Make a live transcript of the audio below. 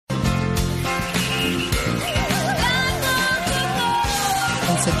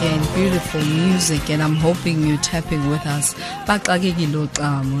once again, beautiful music, and I'm hoping you're tapping with us.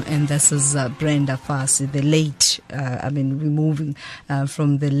 And this is Brenda Fassie, the late, we're moving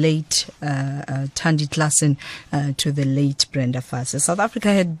from the late Thandi Klassen to the late Brenda Fassie. South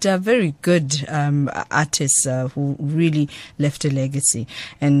Africa had very good artists who really left a legacy.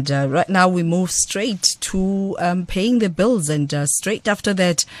 And right now we move straight to paying the bills, and straight after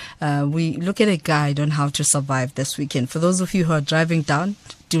that, we look at a guide on how to survive this weekend. For those of you who are driving down,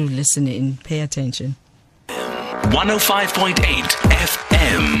 do listen in, pay attention. 105.8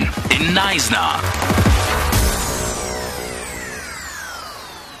 FM in Knysna.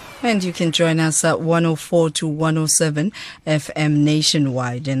 And you can join us at 104 to 107 FM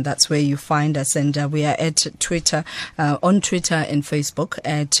nationwide, and that's where you find us. And we are at Twitter, on Twitter and Facebook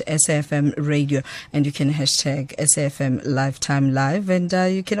at SAFM Radio, and you can hashtag SAFM Lifetime Live, and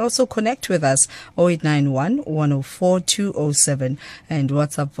you can also connect with us 0891 104 207 and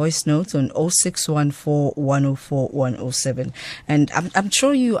WhatsApp voice notes on 0614 104 107. And I'm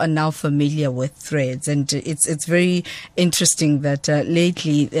sure you are now familiar with Threads, and it's very interesting that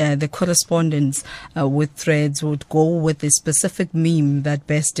lately the correspondence with Threads would go with a specific meme that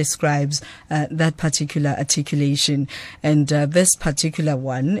best describes that particular articulation. And this particular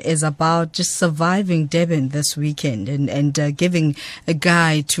one is about just surviving Durban this weekend, and giving a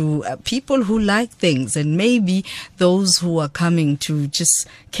guide to people who like things, and maybe those who are coming to just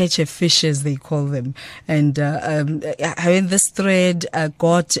catch a fish, as they call them. And this thread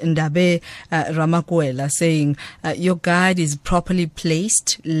got Ndabe Ramakwela saying, your guide is properly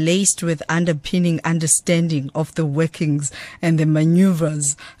placed, laced with underpinning understanding of the workings and the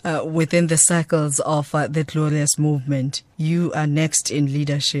maneuvers within the circles of the glorious movement. You are next in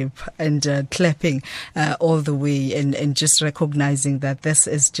leadership, and clapping all the way, and just recognizing that this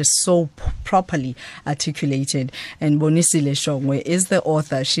is just so properly articulated. And Bonisile Shongwe is the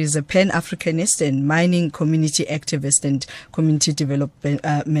author. She's a Pan-Africanist and mining community activist and community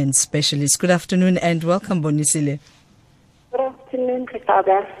development specialist. Good afternoon and welcome, Bonisile. Good afternoon,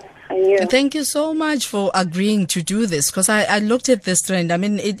 Christabel. Thank you so much for agreeing to do this, because I looked at this trend. I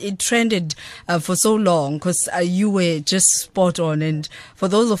mean, it trended for so long, because you were just spot on. And for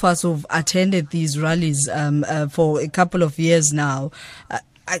those of us who've attended these rallies for a couple of years now,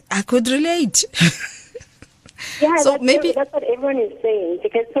 I could relate. Yeah, so that's what everyone is saying.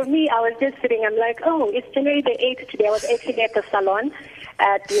 Because for me, I was just sitting, I'm like, oh, it's January the 8th today. I was actually at the salon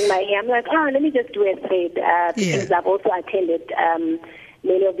doing my hair. I'm like, oh, let me just do a thread, because I've also attended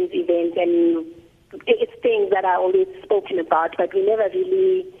many of these events, and it's things that are always spoken about, but we never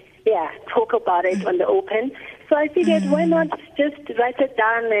really, talk about it on the open. So I figured, why not just write it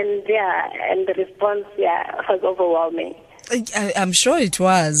down, and the response, was overwhelming. I'm sure it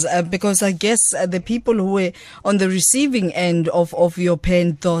was, because I guess the people who were on the receiving end of your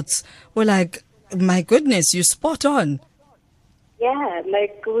pen thoughts were like, my goodness, you're spot on. Yeah,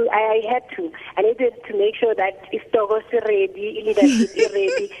 like I had to. I needed to make sure that Istogo's ready, leadership is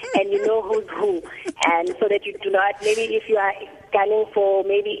ready, and you know who's who. And so that you do not, maybe if you are gunning for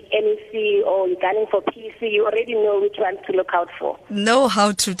maybe NEC or you're gunning for PC, you already know which ones to look out for. Know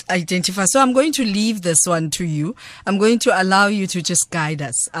how to identify. So I'm going to leave this one to you. I'm going to allow you to just guide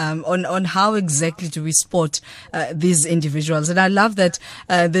us on how exactly do we spot these individuals. And I love that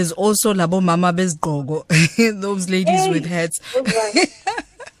there's also Labo Mama Bezgogo, those ladies with hats.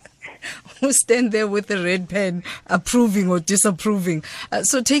 Who stand there with a red pen, approving or disapproving.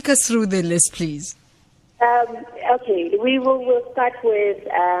 So take us through the list, please. Okay, we'll start with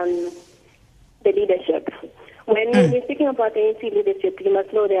the leadership. When we're speaking about the NEC leadership, you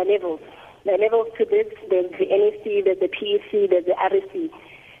must know there are levels. There are levels to this. There's the NEC, there's the PEC, there's the REC.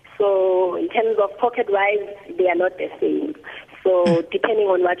 So in terms of pocket-wise, they are not the same. So depending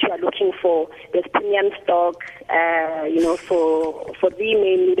on what you are looking for, there's premium stock, for the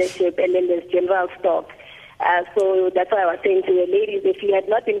main leadership, and then there's general stock. So that's why I was saying to the ladies, if you had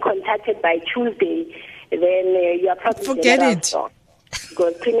not been contacted by Tuesday, then you are probably forget stock,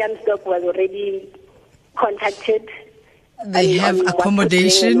 because premium stock was already contacted. They have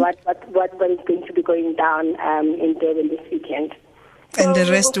accommodation. What is going to be going down in Durban this weekend. And the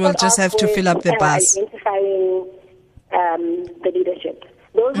rest will just have to fill up the bus. Identifying the leadership.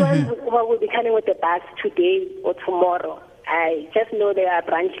 Those ones who will be coming with the bus today or tomorrow, I just know they are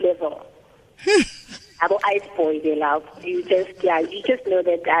branch level. About ice boy, they love. You just know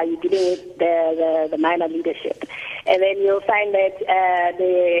that you're dealing with the minor leadership. And then you'll find that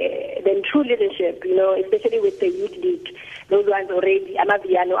the true leadership, especially with the youth league, those ones already,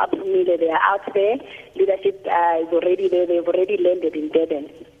 Amaviano, Apumile, they are out there. Leadership is already there. They've already landed in Durban.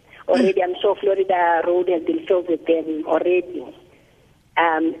 Already, I'm sure Florida Road has been filled with them already.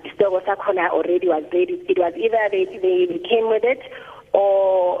 Stogo Sakona already was ready. It was either they came with it,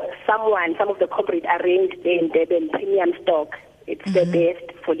 or some of the corporate arranged in Durban premium stock. It's the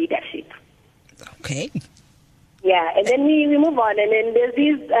best for leadership. Okay. Yeah, and then we move on, and then there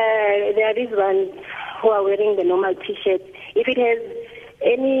are these ones who are wearing the normal T-shirts. If it has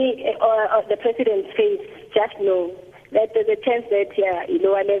any of the president's face, just know that there's a chance that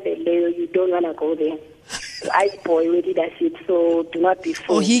lower level, you don't want to go there. Ice boy with leadership, so do not be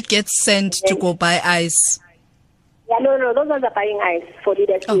fooled. Or he gets sent to go buy ice. Yeah, no, those ones are buying ice for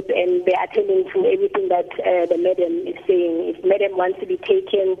leadership, and they're attending to everything that the madam is saying. If madam wants to be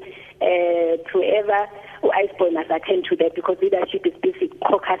taken to ever, ice boy must attend to that, because leadership is busy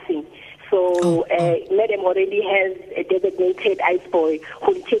caucusing. So madam already has a designated ice boy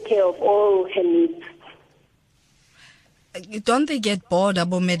who will take care of all her needs. Don't they get bored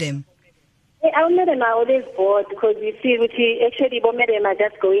about madam? Our madam are always bored, because you see, actually, madam are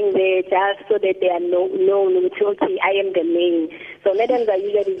just going there just so that they are known, okay, I am the main. So madams are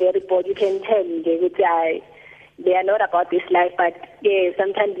usually very bored. You can tell they are not about this life, but yeah,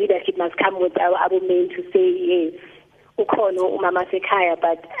 sometimes leadership must come with our main to say, yes, ukono umama sekhaya,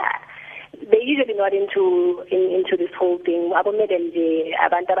 but they're usually not into this whole thing. Our madam,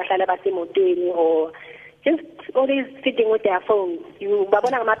 abantu abahlala basemotweni, or just always sitting with their phones. You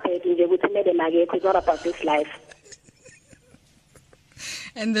babona ngamaphedi nje ukuthi madam akekho. It's not about this life.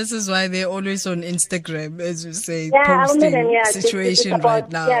 And this is why they're always on Instagram, as you say, posting situation about,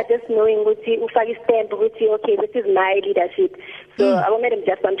 right now. Yeah, just knowing ukuthi ufake stamp ukuthi okay, this is my leadership. So our madam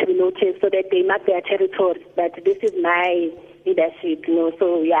just want to be noticed so that they mark their territory. But this is my leadership,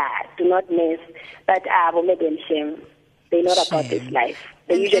 So yeah, do not mess. But our madam shame. They're not about this life.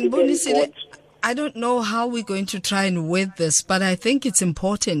 They usually very I don't know how we're going to try and word this, but I think it's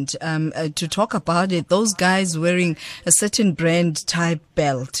important to talk about it. Those guys wearing a certain brand type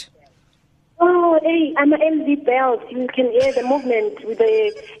belt. Oh, hey, I'm an LV belt. You can hear the movement with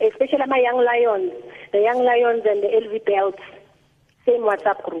especially my young lions, the young lions and the LV belts. Same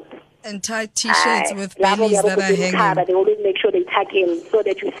WhatsApp group. And tight T-shirts with bellies that are hanging. But they always make sure they tuck in so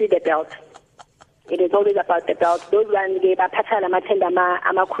that you see the belt. It is always about the belt. Those ones gave a pattern, but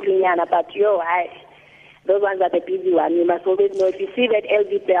those ones are the busy ones. You must always know, if you see that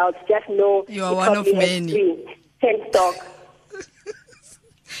LV belt, just know you are one of many. 10 stock.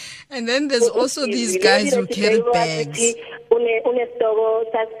 And then there's also these guys who carry bags. Eastern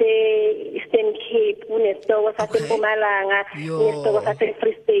Cape,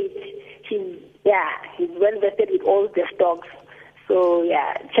 Free State. He's well vested with all the stocks. So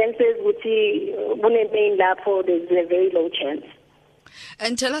yeah, chances would be there's a very low chance.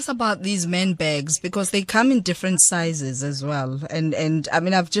 And tell us about these men bags, because they come in different sizes as well. And I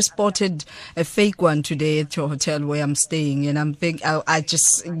mean, I've just spotted a fake one today at your hotel where I'm staying, and I'm thinking,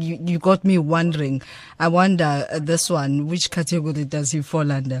 you got me wondering. I wonder this one, which category does he fall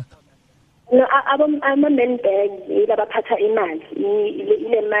under? No, I'm a men bag.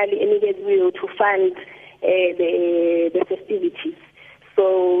 To fund the festivities.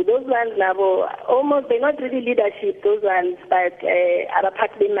 So those ones now, almost, they're not really leadership, those ones, but that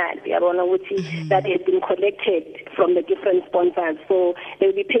has been collected from the different sponsors. So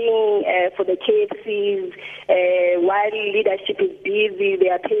they'll be paying for the KFCs, while leadership is busy, they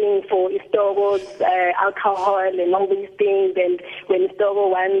are paying for Istogo's alcohol and all these things, and when Istogo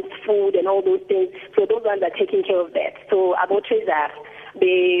wants food and all those things, so those ones are taking care of that. So about Trezor,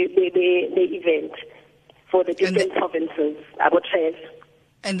 the event for the different provinces, about Trez.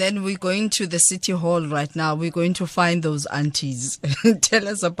 And then we're going to the city hall right now. We're going to find those aunties. Tell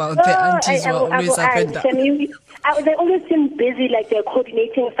us about the aunties who are always up and down. They always seem busy, like they're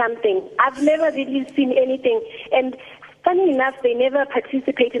coordinating something. I've never really seen anything. And funny enough, they never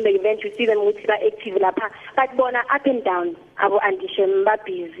participate in the event. You see them with active, but bona up and down. Our aunties are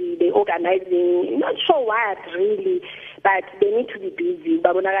busy. They're organizing. Not sure what really, but they need to be busy.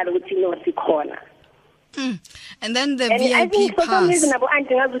 And then the and VIP I think for some reason, pass.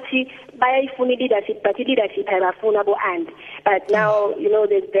 leadership, but leadership But now,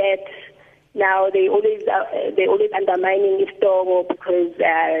 there's that. Now they always undermining Istogo because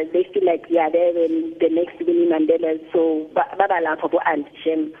they feel like they're the next Winnie Mandela. So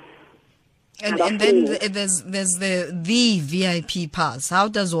And then there's the VIP pass. How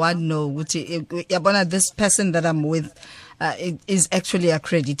does one know this person that I'm with is actually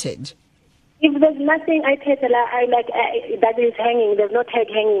accredited? If there's nothing that is hanging, there's no tag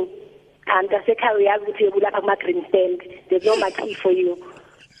hanging. There's no marquee for you.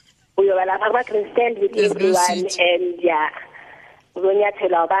 We are green stand with everyone, and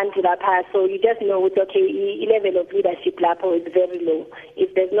So you just know it's okay, level of leadership lapho is very low.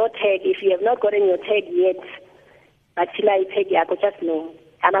 If there's no tag, if you have not gotten your tag yet, but just know,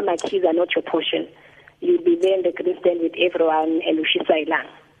 my keys are not your portion. You'll be there in the green stand with everyone and Ushisailang.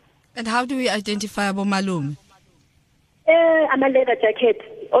 And how do we identify Abo Malum? I'm a leather jacket.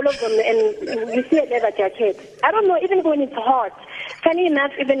 All of them, and you see a leather jacket. I don't know, even when it's hot. Funny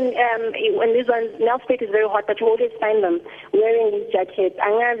enough, even when this one, Nelspruit is very hot, but you always find them wearing these jackets.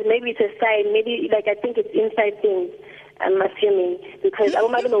 Maybe it's a sign, maybe, I think it's inside things, I'm assuming, because our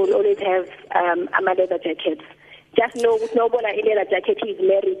mother will always have a leather jacket. Just know, with no one a leather jacket, he's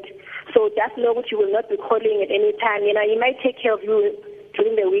married. So just know what you will not be calling at any time. He might take care of you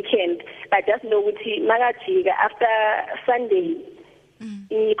during the weekend, but just know what after Sunday,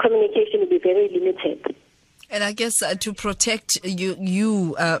 the communication will be very limited. And I guess to protect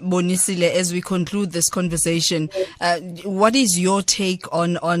you, Bonisile, as we conclude this conversation, what is your take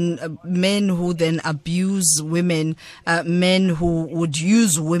on men who then abuse women, men who would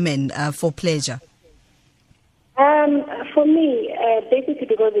use women for pleasure? For me, basically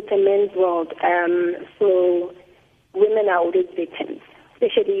because it's a men's world, so women are always victims,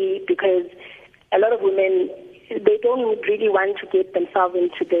 especially because a lot of women, they don't really want to get themselves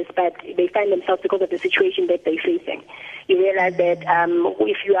into this, but they find themselves because of the situation that they're facing. You realize that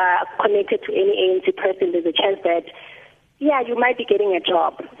if you are connected to any ANC person, there's a chance that, you might be getting a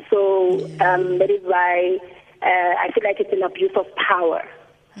job. So that is why I feel like it's an abuse of power.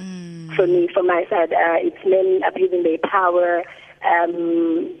 For me, from my side, it's men abusing their power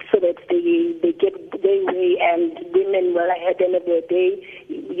so that they get their way, and women, well, at the end of the day,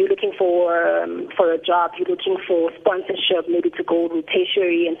 you're looking for a job, you're looking for sponsorship, maybe to go to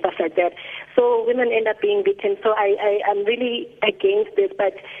tertiary and stuff like that. So women end up being victims. So I'm really against this,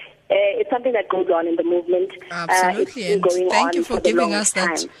 but it's something that goes on in the movement. Absolutely, it's been going thank on you for the giving us longest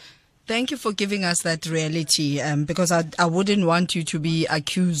that. time. Thank you for giving us that reality, because I wouldn't want you to be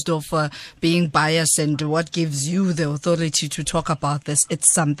accused of being biased, and what gives you the authority to talk about this.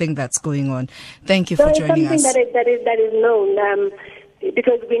 It's something that's going on. Thank you for joining us. It's something that is known,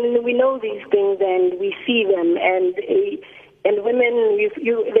 because we know these things and we see them, and women,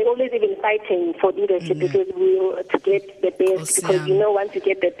 they're always even fighting for leadership because to get the best. Because once you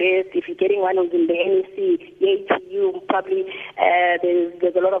get the best, if you're getting one who's in the NEC, you probably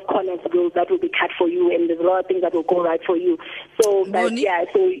there's a lot of corners that will be cut for you, and there's a lot of things that will go right for you. So so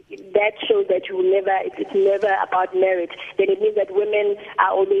that shows that it's never about merit. Then it means that women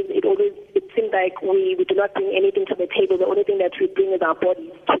are always. It seems like we do not bring anything to the table. The only thing that we bring is our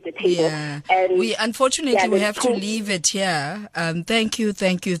bodies to the table. Yeah. And we unfortunately have to leave it here. Thank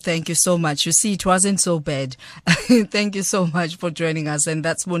you so much. You see, it wasn't so bad. Thank you so much for joining us. And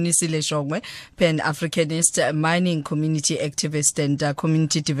that's Bonisile Shongwe, Pan-Africanist, mining community activist and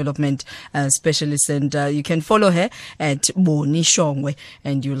community development specialist. And you can follow her at Boni Shongwe,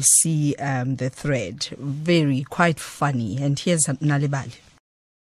 and you'll see the thread. Quite funny. And here's Nalibali.